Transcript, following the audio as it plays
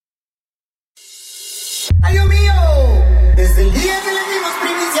Desde el día que le dimos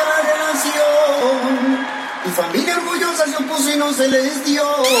primicia a la relación, tu familia orgullosa se opuso y no se les dio.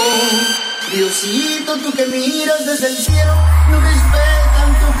 Diosito, tú que miras desde el cielo, no respetan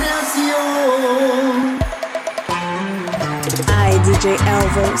tu creación. Ay, DJ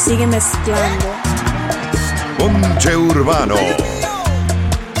Elvo, sigue mezclando. Ponche Urbano.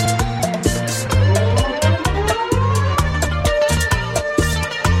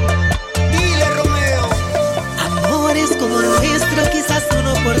 Dile, Romeo. Amores como nuestro, quizás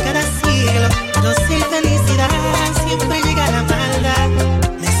uno por cada siglo. No sé, felicidad, siempre llega la maldad.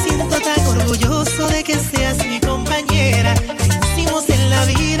 Me siento tan orgulloso de que seas mi compañera. Vencimos en la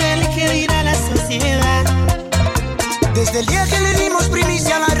vida el que dirá la sociedad. Desde el día que le dimos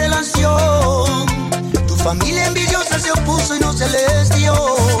primicia a la relación, tu familia envidiosa se opuso y no se les dio.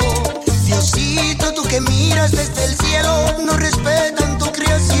 Diosito, tú que miras desde el cielo, no respetan tu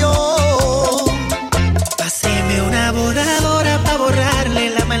creación. Páseme una borradora pa' borrarle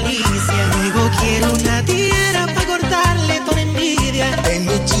la malicia. Luego quiero una tijera pa' cortarle toda envidia. En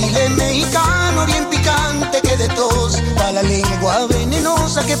mi chile mexicano bien picante que de tos, pa' la lengua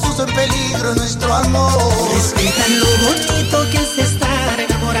venenosa que puso en peligro nuestro amor. Respetan lo bonito que es estar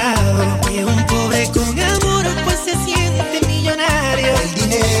enamorado, que un pobre con amor pues se siente millonario. El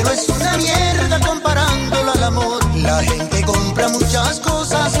dinero es una mierda comparándolo al amor. La gente compra muchas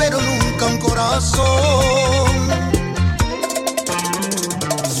cosas pero nunca un corazón.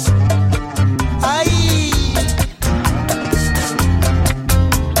 Ay.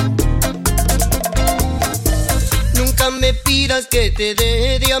 Nunca me pidas que te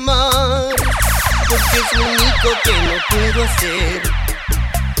deje de amar, porque es lo único que no puedo hacer.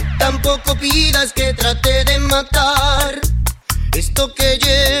 Tampoco pidas que trate de matar esto que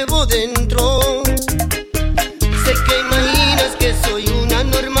llevo dentro. Sé que imaginas que soy una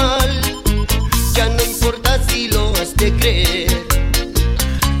normal, ya no importa si lo has de creer.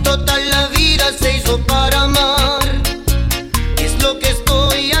 Total la vida se hizo para amar, es lo que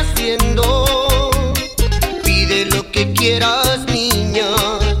estoy haciendo. Pide lo que quieras, niña,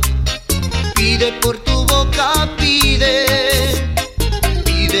 pide por tu boca, pídeme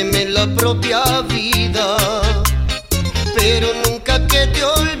la propia vida, pero nunca que te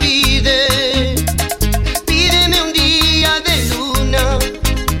olvide. Pídeme un día de luna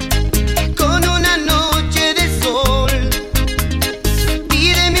con una noche de sol,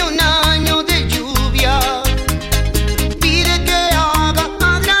 pídeme un año de lluvia, pide que haga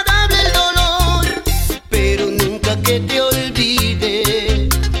agradable el dolor, pero nunca que te olvide,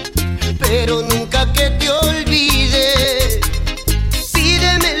 pero nunca que te olvide.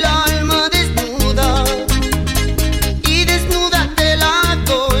 Pídeme el alma desnuda y desnuda te la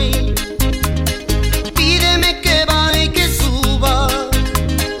doy. Pídeme que baje y que suba,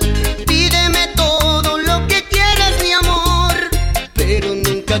 pídeme todo lo que quieras, mi amor, pero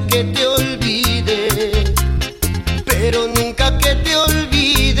nunca que te olvide, pero nunca que te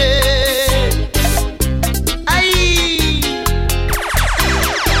olvide. Ay.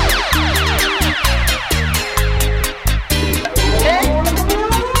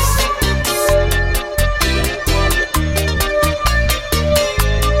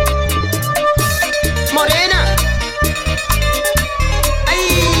 Morena. Ay.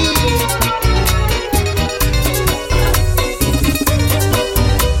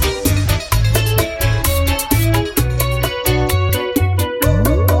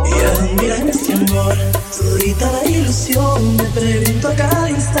 Y mira este amor, todita la ilusión, me pregunto a cada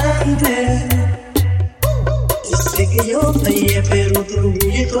instante. Yo sé que yo fallé, pero tu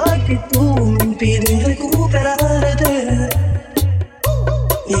orgullo y tu actitud me impiden recuperarte.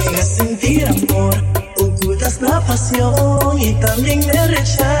 Niegas a sentir amor, ocultas la pasión y también me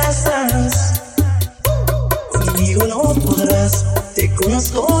rechazas. Conmigo no podrás, te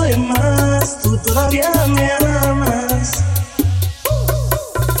conozco de más, tú todavía me amas.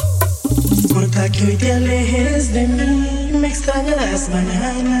 No importa que hoy te alejes de mí, me extrañarás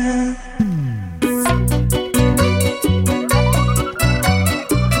mañana.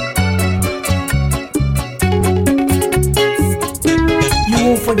 You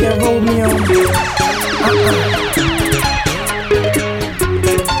won't forget Romeo.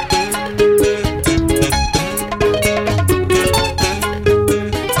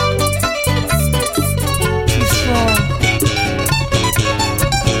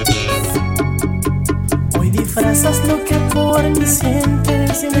 Hoy disfrazas lo que por mí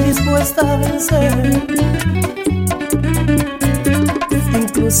sientes y me dispuesta a vencer.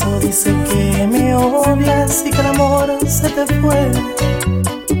 Incluso dice que me odias y que el amor se te fue.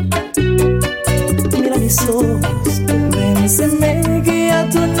 Mira mis ojos, convénceme que ya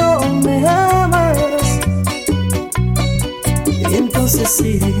tú no me amas.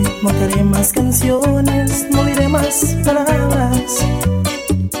 así. No te haré más canciones, no diré más palabras.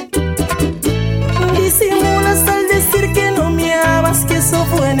 Disimulas al decir que no me amas, que eso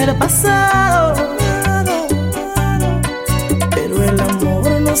fue en el pasado. Pero el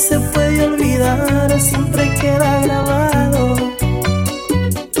amor no se puede olvidar, siempre queda grabado.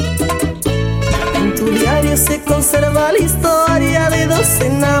 En tu diario se conserva la historia de dos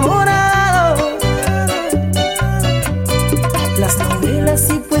enamorados. Las novelas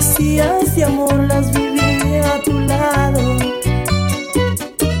y poesías de amor las viví a tu lado.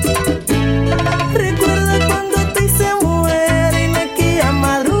 Recuerda cuando te hice mujer en aquella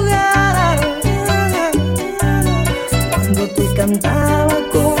madrugada, cuando te cantaba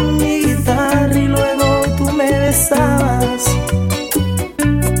con mi guitarra y luego tú me besabas.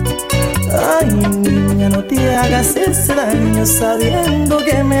 Ay, niña, no te hagas ese daño sabiendo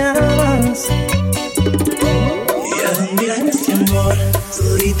que me amas. Mira este amor,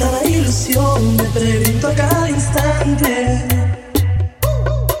 ahorita la ilusión me pregunto a cada instante.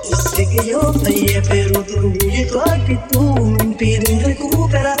 Yo sé que yo fallé, pero tu orgullo y tu actitud me impiden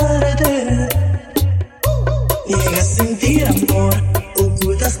recuperarte. Niegas a sentir amor,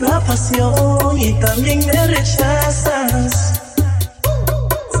 ocultas la pasión y también me rechazas.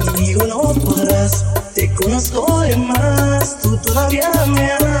 Conmigo no podrás, te conozco de más, tú todavía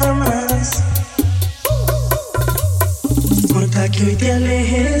me amas. No importa que hoy te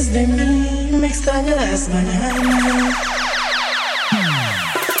alejes de mí, me extrañarás mañana.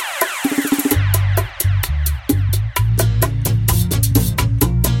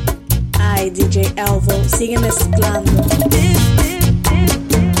 Ay, DJ Elvo, sigue mezclando.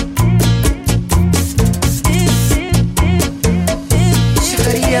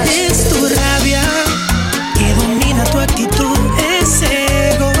 Es tu rabia que domina tu actitud,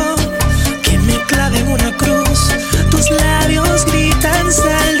 ese ego que me clava en una cruz. Tus labios gritan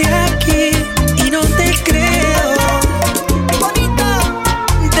sal de aquí y no te creo.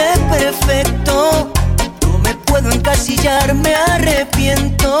 De perfecto, no me puedo encasillar, me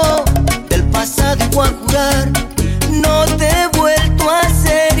arrepiento del pasado y voy a jurar. No te he vuelto a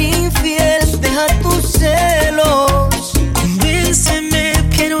ser infiel, deja tus celos. Convénceme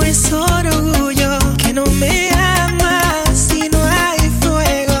que no es orgullo, que no me amas si no hay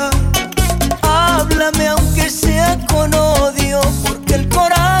fuego. Háblame aunque sea con odio, porque el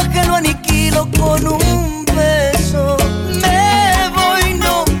coraje lo aniquilo con un beso. Me voy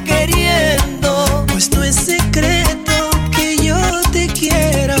no queriendo, Pues no es secreto que yo te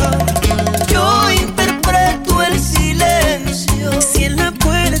quiero. yo interpreto el silencio. Si en la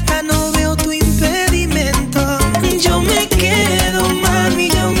puerta no veo tu impedimento, yo me quedo, mami,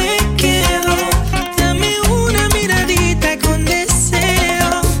 yo me quedo. Dame una miradita con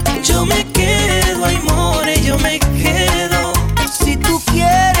deseo. Yo me quedo, ay, more, yo me quedo. Si tú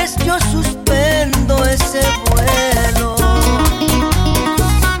quieres yo suspendo ese vuelo.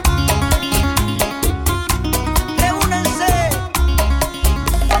 Reúnanse.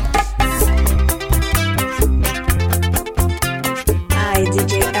 Ay,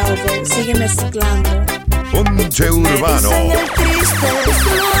 DJ Elvo, sigue mezclando. Ponche Urbano. Me dicen el triste,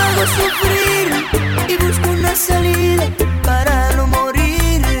 solo hago sufrir y busco una salida para no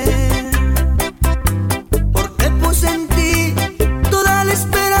morir. Porque puse en ti toda la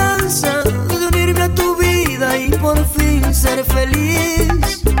esperanza de unirme a tu vida y por fin ser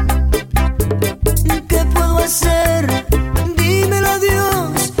feliz. ¿Qué puedo hacer? Dímelo a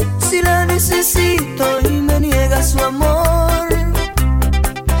Dios si la necesito y me niega su amor.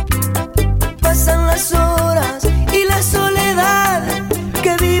 Pasan las horas y la soledad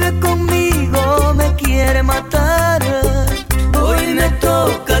que vive conmigo me quiere matar. Hoy me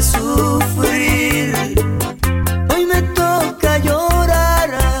toca sufrir, hoy me toca llorar.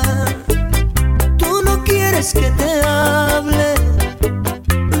 Tú no quieres que te hable,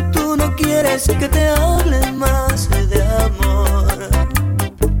 tú no quieres que te hable más de amor.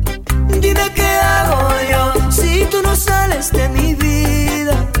 Dime qué hago yo si tú no sales de mi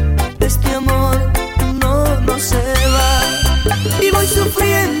vida. Este amor no se va. Y voy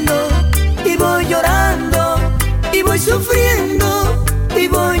sufriendo, y voy llorando, y voy sufriendo, y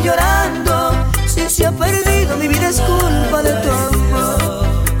voy llorando. Si se ha perdido mi vida es culpa de tu amor.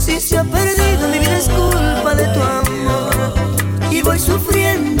 Si se ha perdido mi vida es culpa de tu amor. Y voy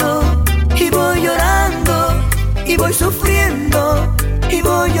sufriendo, y voy llorando, y voy sufriendo, y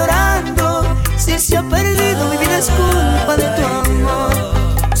voy llorando. Si se ha perdido mi vida es culpa de tu amor.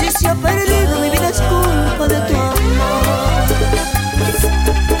 Si se ha perdido mi vida es culpa de tu amor.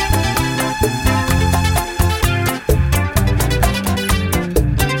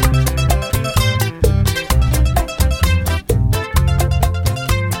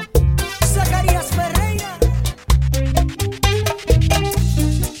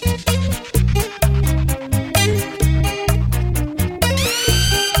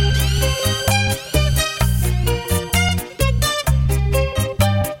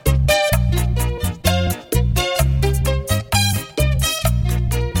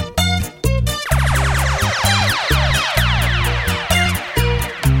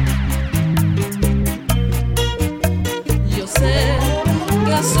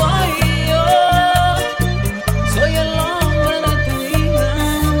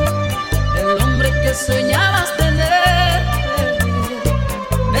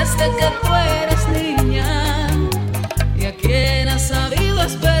 sé que tú eres niña y a quien has sabido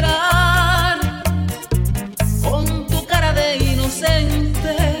esperar, con tu cara de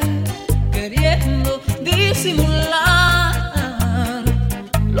inocente queriendo disimular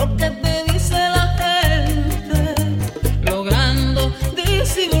lo que te dice la gente, logrando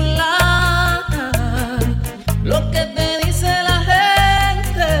disimular lo que te dice la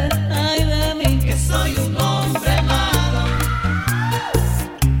gente. Ay de mí, que soy un hombre malo,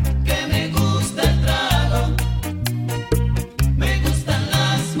 que me gusta el trago, me gustan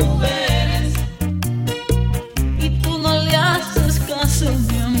las mujeres, y tú no le haces caso,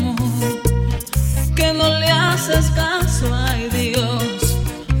 mi amor, que no le haces caso. Ay Dios,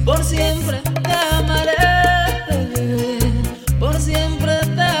 por siempre te amaré, por siempre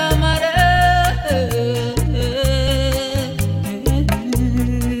te amaré.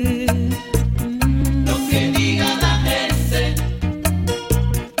 Lo que diga la gente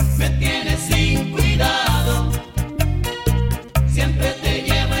me tiene sin cuidado, siempre te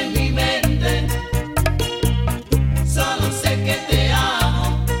llevo en mi mente, solo sé que te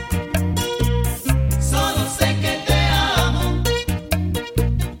amo, solo sé que te amo.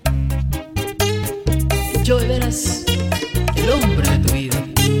 Yo verás el hombre de tu vida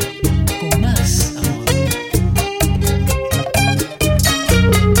con más amor.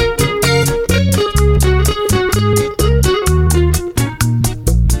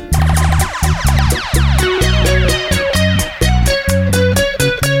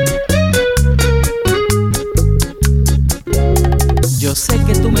 Yo sé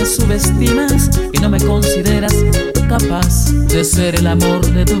que tú me subestimas y no me consideras capaz de ser el amor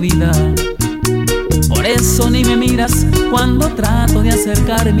de tu vida. Por eso ni me miras cuando trato de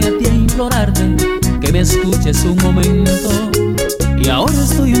acercarme a ti a implorarte que me escuches un momento. Y ahora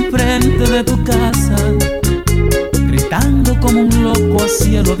estoy enfrente de tu casa, gritando como un loco a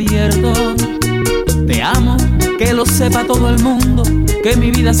cielo abierto. Te amo, que lo sepa todo el mundo, que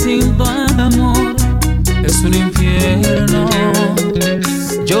mi vida sin tu amor es un infierno.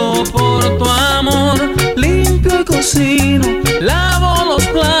 Yo por tu amor limpio y cocino, lavo los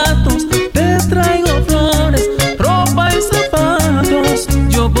platos, te traigo flores, ropa y zapatos.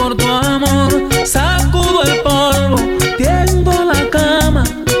 Yo por tu amor sacudo el polvo, tiendo la cama,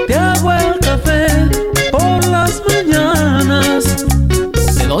 te hago el café por las mañanas.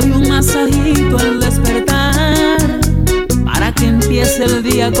 Te doy un masajito al despertar para que empiece el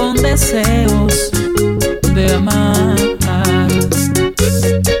día con deseos de amar.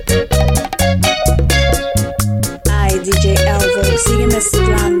 Ay, DJ Elvo, sigue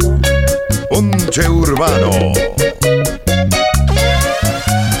mezclando. Ponche Urbano.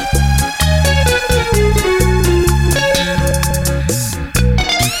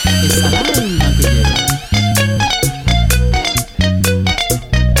 Esa la alma que llevo.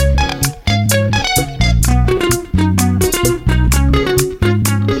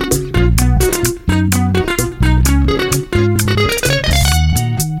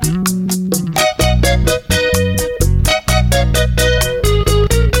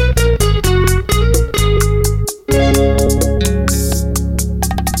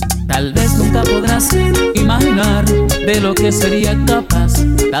 Tal vez nunca podrás imaginar de lo que sería capaz,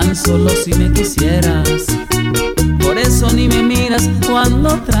 tan solo si me quisieras. Por eso ni me miras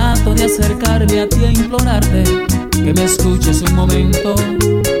cuando trato de acercarme a ti a implorarte que me escuches un momento.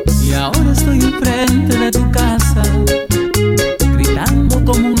 Y ahora estoy enfrente de tu casa, gritando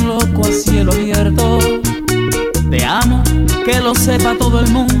como un loco a cielo abierto. Te amo, que lo sepa todo el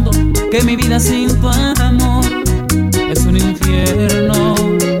mundo, que mi vida sin tu amor es un infierno.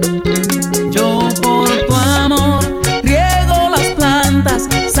 Yo por tu amor riego las plantas,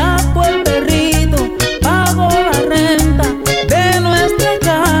 saco el perrito, pago la renta de nuestra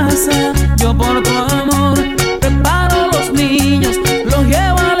casa. Yo por tu amor preparo los niños, los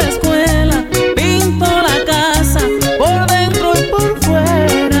llevo a la escuela, pinto la casa por dentro y por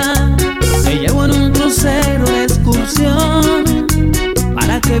fuera. Te llevo en un crucero de excursión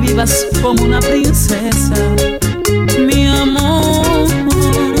para que vivas como una princesa, mi amor.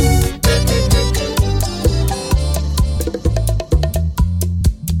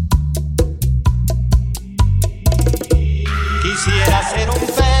 Quisiera ser un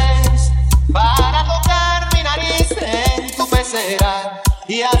pez para tocar mi nariz en tu pecera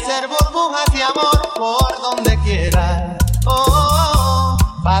y hacer burbujas de amor por donde quiera. Oh,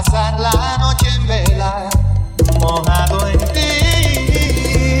 pasar la noche en vela, mojado en ti.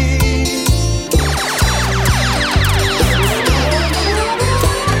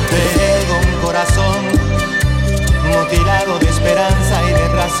 Tengo un corazón mutilado de esperanza y de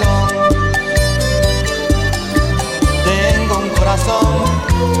razón. Tengo un corazón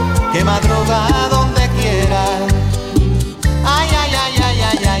que madruga donde quiera. Ay, ay, ay, ay,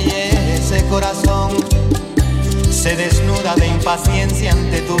 ay, ay, ese corazón se desnuda de impaciencia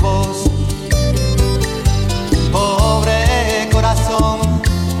ante tu voz. Pobre corazón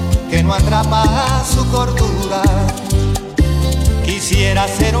que no atrapa su cordura. Quisiera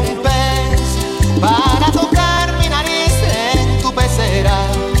ser un pez para tocar mi nariz en tu pecera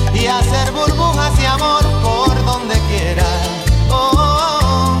y hacer burbujas de amor por donde quiera.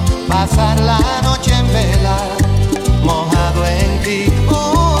 Oh, pasar la noche en vela, mojado en ti.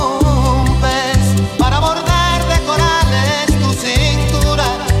 Un pez para bordar de corales tu cintura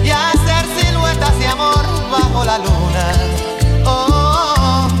y hacer siluetas de amor bajo la luna.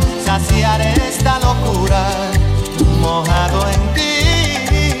 Oh, saciar esta locura, mojado en ti.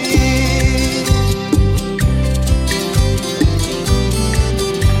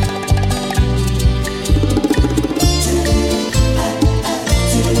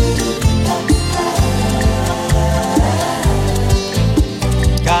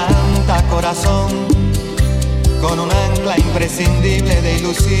 Canta corazón con un ancla imprescindible de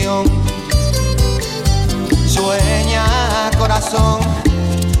ilusión. Sueña corazón,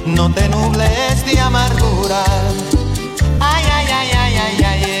 no te nubles de amargura. Ay, ay, ay, ay, ay,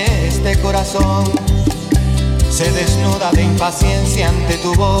 ay, este corazón se desnuda de impaciencia ante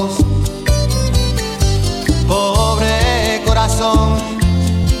tu voz. Pobre corazón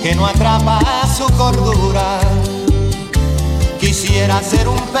que no atrapa su cordura. Quisiera ser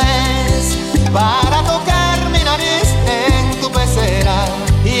un pez para tocar mi nariz en tu pecera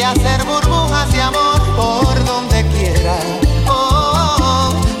y hacer burbujas de amor por donde quiera.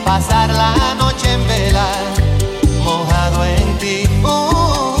 Oh, pasar la noche en vela, mojado en ti.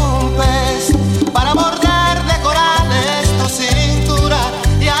 Un pez para bordar de corales tu cintura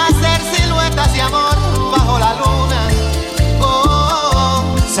y hacer siluetas de amor bajo la luna. Oh,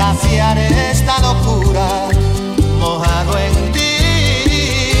 saciar esta locura, mojado en ti.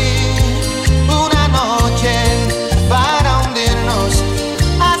 Una noche para hundirnos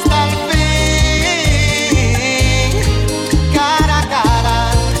hasta el fin, cara a cara,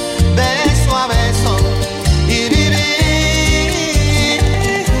 beso a beso y vivir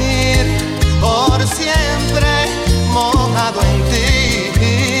por siempre mojado en ti.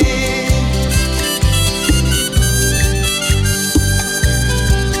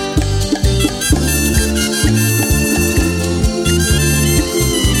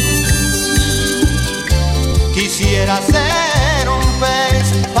 Quisiera ser un pez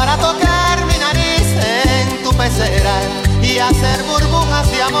para tocar mi nariz en tu pecera y hacer burbujas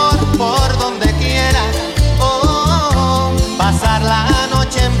de amor por donde quiera. Oh, pasar la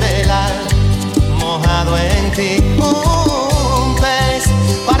noche en vela, mojado en ti. Un pez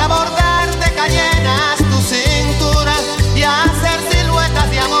para bordar de cayenas tu cintura y hacer siluetas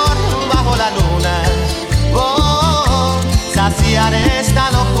de amor bajo la luna. Oh, saciar esta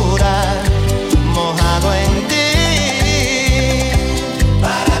locura, mojado en ti.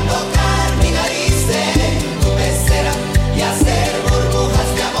 Para tocar mi nariz en tu pecera y hacer burbujas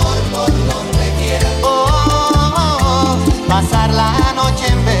de amor por donde quiera. Oh, oh, pasar la noche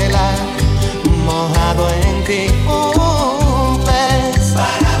en vela, mojado en ti. Un pez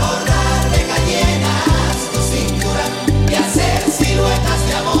para bordar de cayenas tu cintura y hacer siluetas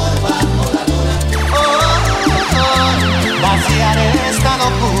de amor bajo la luna. Oh, oh, vaciar esta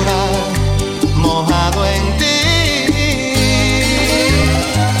locura, mojado en ti.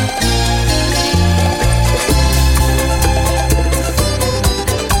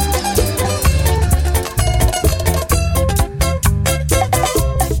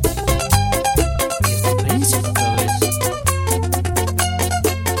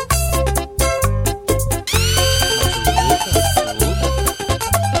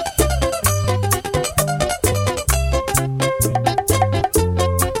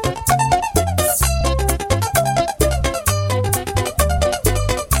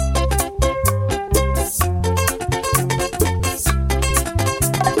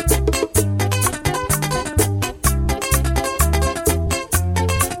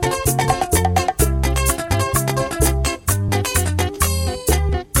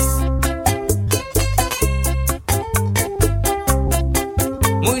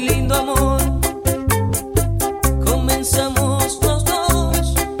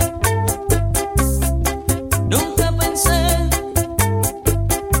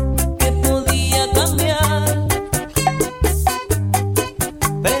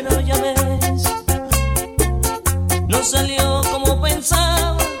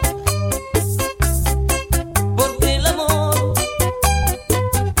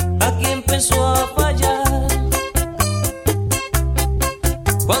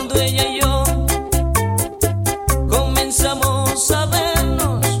 Cuando ella y yo comenzamos a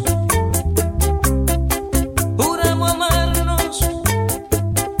vernos, juramos amarnos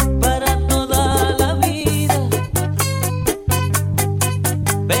para toda la vida,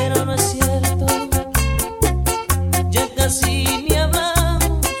 pero no es cierto, ya casi ni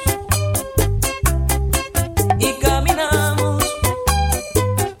hablamos y caminamos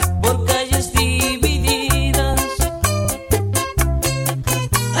por calles divididas.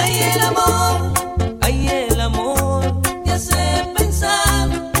 Ay, el amor te hace pensar,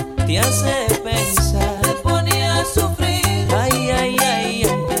 te pone a sufrir. Ay,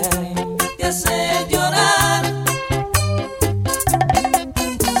 te hace llorar.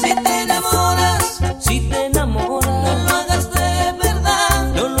 Si te enamoras, no lo hagas de verdad,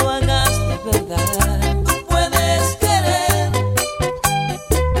 no lo hagas de verdad. Tú puedes querer,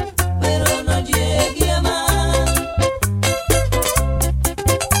 pero no llegue a amar.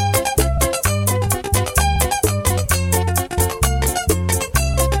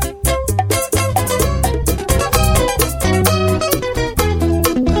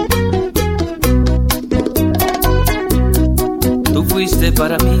 Tú fuiste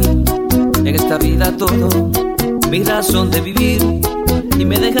para mí en esta vida todo, mi razón de vivir, y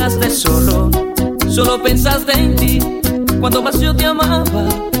me dejaste solo, solo pensaste en ti. Cuando más yo te amaba,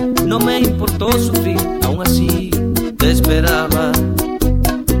 no me importó sufrir, aún así te esperaba.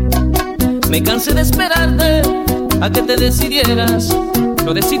 Me cansé de esperarte a que te decidieras,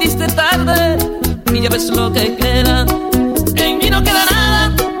 lo decidiste tarde y ya ves lo que queda. En mí no queda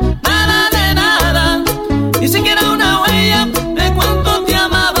nada, nada de nada, ni siquiera una huella de cuánto te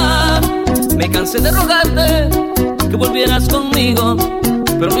amaba. Me cansé de rogarte que volvieras conmigo,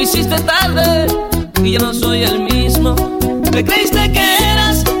 pero lo hiciste tarde y ya no soy el mismo. Me creíste que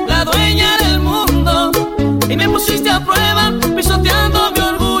eras la dueña del mundo y me pusiste a prueba pisoteando mi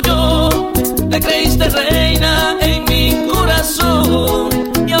orgullo. Te creíste reina en mi corazón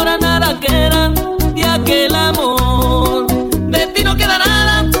y ahora nada queda de aquel amor. De ti no queda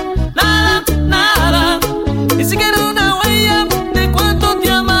nada, nada, nada, ni siquiera una huella de cuánto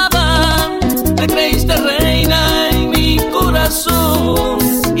te amaba. Te creíste reina en mi corazón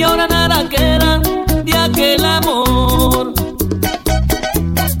y ahora nada queda de aquel amor.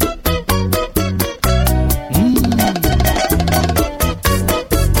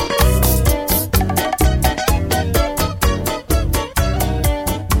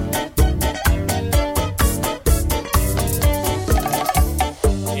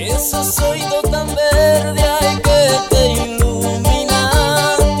 Esos oídos tan verdes hay que te ilumina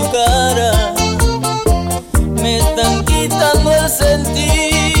tu cara, me están quitando el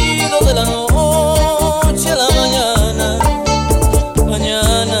sentido de la noche a la mañana,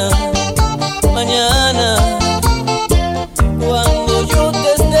 mañana, mañana. Cuando yo te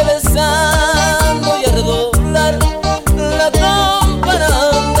esté besando y a redoblar la campana,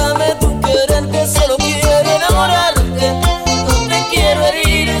 dame tu querer que solo quiero enamorarte. No te quiero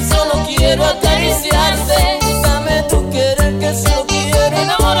herir, solo quiero acariciarte. Dame tu querer que solo quiero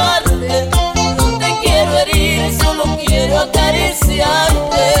enamorarte. No te quiero herir, solo quiero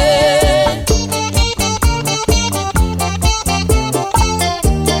acariciarte.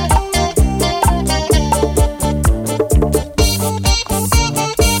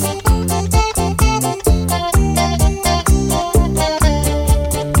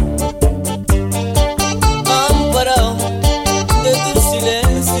 Amparado de tu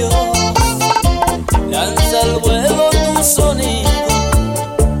silencio, lanza al vuelo tu sonido.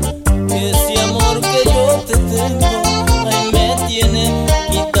 Ese amor que yo te tengo, ahí me tiene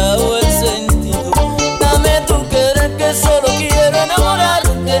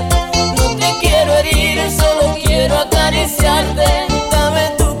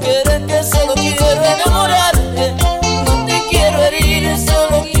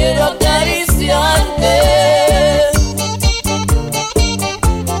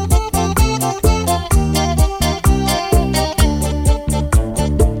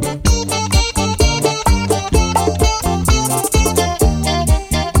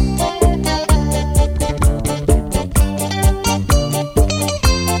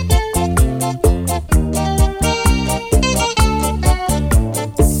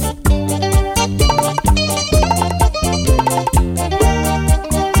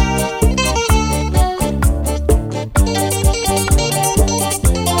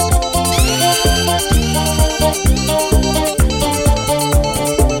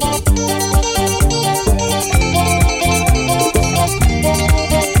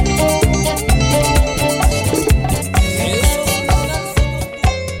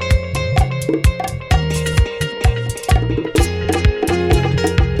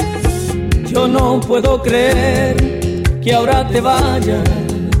Yo no puedo creer que ahora te vayas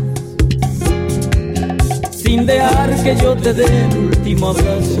sin dejar que yo te dé el último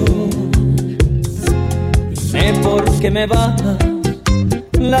abrazo. Dime por qué me baja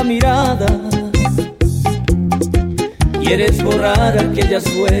la mirada. Quieres borrar aquellas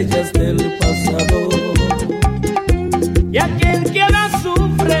huellas del pasado. Y aquel que ahora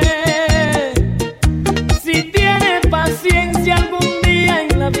sufre, si tiene paciencia algún día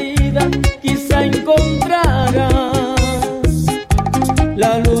en la vida, quizá encontrará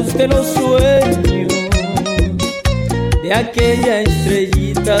la luz de los sueños, de aquella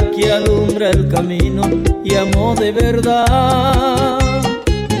estrellita que alumbra el camino y amó de verdad.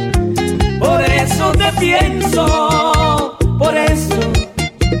 Por eso te pienso, por eso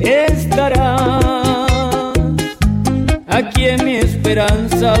estarás aquí en mi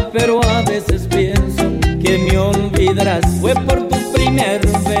esperanza, pero a veces pienso que me olvidarás. Fue por tu primer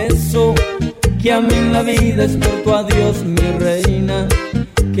beso que amé en la vida, es por tu adiós, mi reina,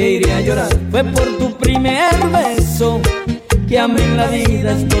 que iré a llorar. Fue por tu primer beso que amé en la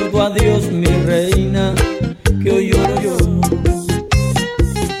vida, es por tu adiós, mi reina, que hoy lloro yo.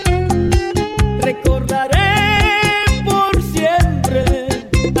 Recordaré por siempre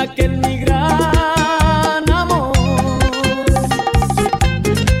aquel mi gran amor,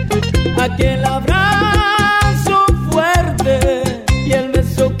 aquel abrazo fuerte y el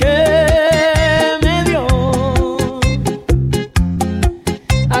beso que me dio,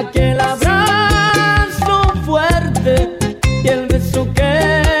 aquel abrazo fuerte y el beso que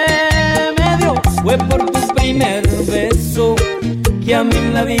me dio. Fue por tu primer beso que amé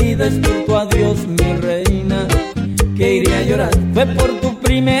en la vida, es por tu adiós, mi reina, que iré a llorar. Fue por tu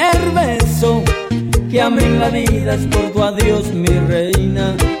primer beso que amé en la vida, es por tu adiós, mi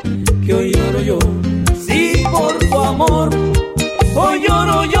reina, que hoy lloro yo. Sí, por tu amor, hoy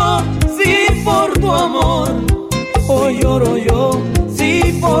lloro yo. Sí, por tu amor, hoy lloro yo.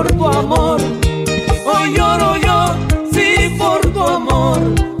 Sí, por tu amor, hoy lloro yo. Sí, por tu amor,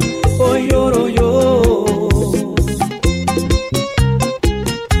 hoy lloro yo.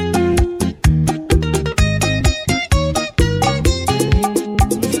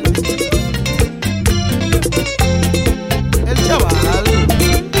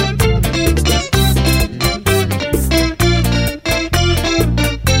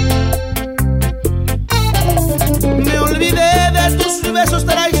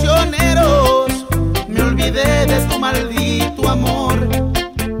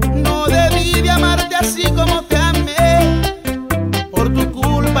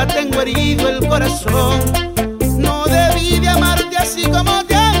 No debí de amarte así como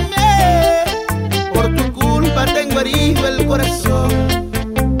te amé. Por tu culpa tengo herido el corazón.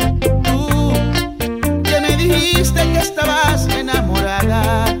 Tú que me dijiste que estabas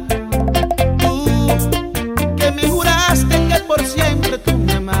enamorada, tú que me juraste que por siempre tú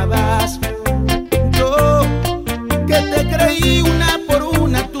me amabas, yo que te creí una por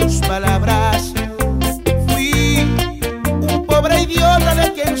una tus palabras. Fui un pobre idiota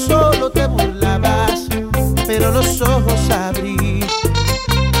de quien solo te burlabas, pero los ojos abrí,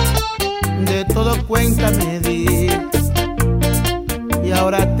 de todo cuenta me di, y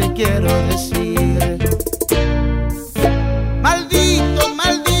ahora te quiero decir: maldito,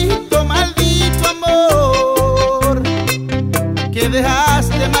 maldito, maldito amor, que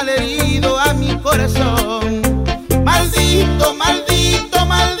dejaste malherido a mi corazón. Maldito, maldito,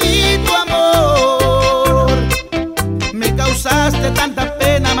 maldito amor, me causaste tanta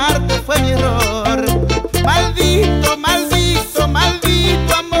pena, amarte fue mi error. Maldito, maldito,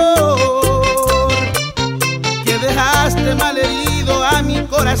 maldito amor, que dejaste malherido a mi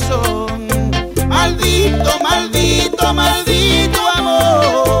corazón. Maldito, maldito, maldito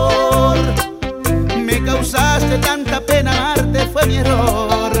amor, me causaste tanta pena, amarte fue mi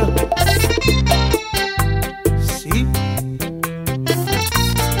error. Sí. Te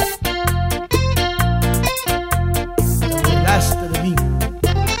burlaste de mí.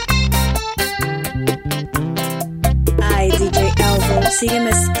 Ay, DJ Elvo, sigue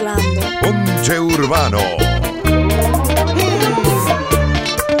mezclando. Ponche Urbano.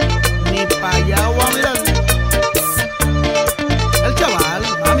 Ni pa' allá voy a mirar. El chaval,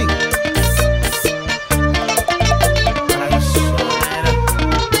 mami. Traicionera.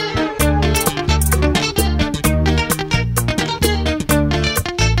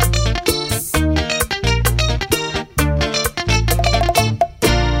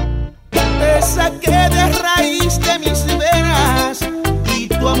 Te saqué de raíz de mis venas y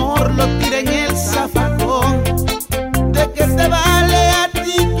tu amor lo tiré en el zafacón.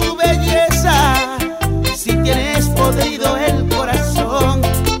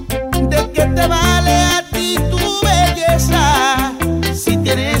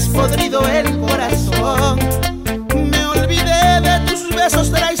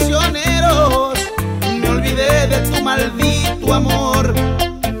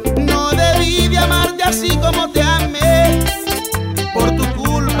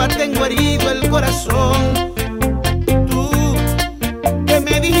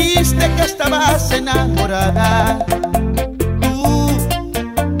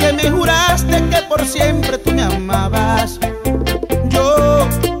 Me juraste que por siempre tú me amabas. Yo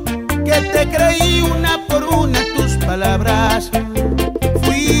que te creí una por una tus palabras.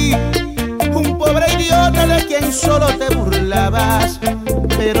 Fui un pobre idiota de quien solo te burlabas,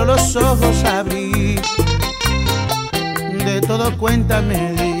 pero los ojos abrí, de todo cuenta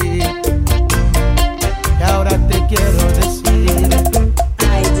me di, y ahora te quiero decir.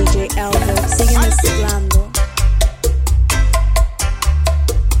 Ay, DJ Elvo, sigue mezclando.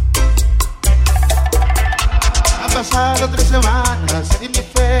 Han pasado 3 semanas y mi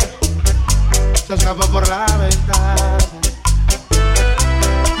fe se escapa por la ventana.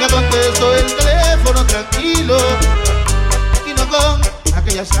 Ya contesto el teléfono tranquilo y no con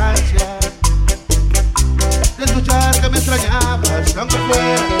aquellas ansias de escuchar que me extrañabas, aunque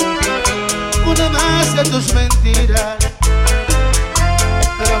fuera una más de tus mentiras.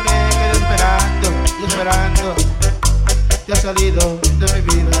 Pero me quedé esperando y esperando. Te has salido de mi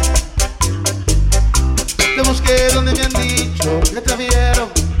vida. Te busqué donde me han dicho que te vieron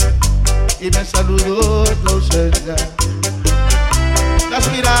y me saludó tu ausencia. Las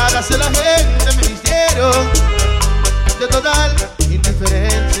miradas de la gente me vistieron de total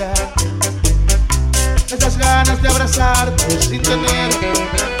indiferencia. Esas ganas de abrazarte sin tener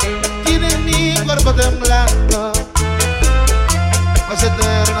tienen mi cuerpo temblando. Hace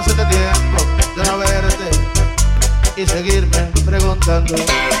eterno, hace tiempo de no verte y seguirme preguntando.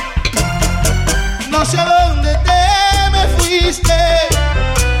 No sé a dónde te me fuiste,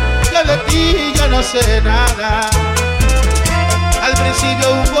 que de ti ya no sé nada. Al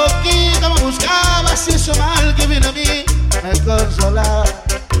principio un poquito me buscabas y eso mal que viene a mí me consolaba.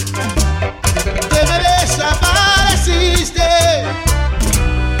 Te me desapareciste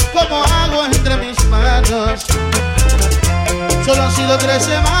como agua entre mis manos. Solo han sido 3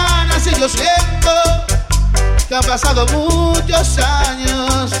 semanas y yo siento que han pasado muchos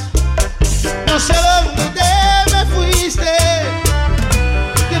años. No sé dónde te me fuiste,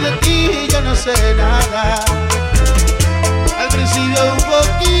 que de ti yo no sé nada. Al principio un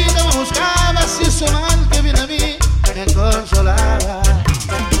poquito me buscabas y eso mal que viene a mí me consolaba.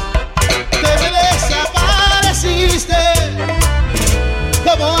 Te me desapareciste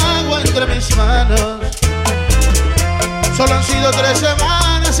como agua entre mis manos. Solo han sido 3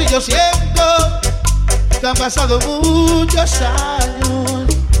 semanas y yo siento que han pasado muchos años.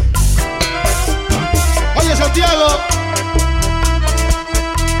 Oye, Santiago.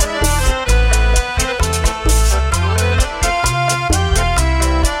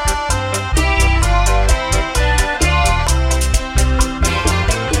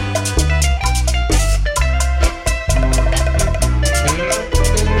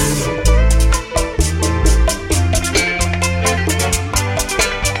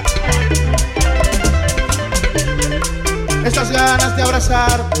 Estas ganas de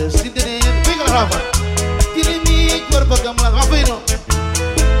abrazarte sin tener, fíjate Rafa, tiene mi cuerpo temblando, más fino.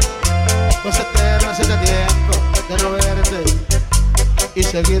 Pues eterno hace tiempo de no verte y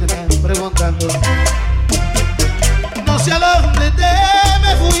seguirme preguntando. No sé a dónde te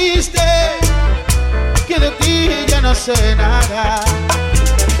me fuiste, que de ti ya no sé nada.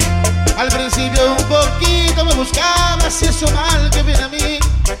 Al principio un poquito me buscabas y eso mal que viene a mí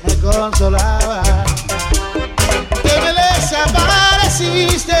me consolaba. Te me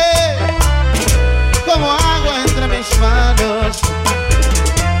desapareciste como agua entre mis manos.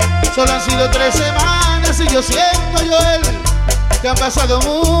 Solo han sido 3 semanas y yo siento, Joel, que han pasado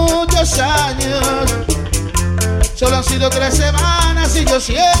muchos años. Solo han sido 3 semanas y yo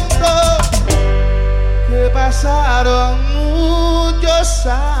siento que pasaron muchos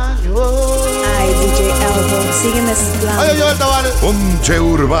años. Ay, DJ Elvo, sigue mezclando. Oye, Joel Tavares. Ponche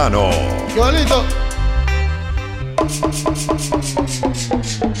Urbano. Joelito.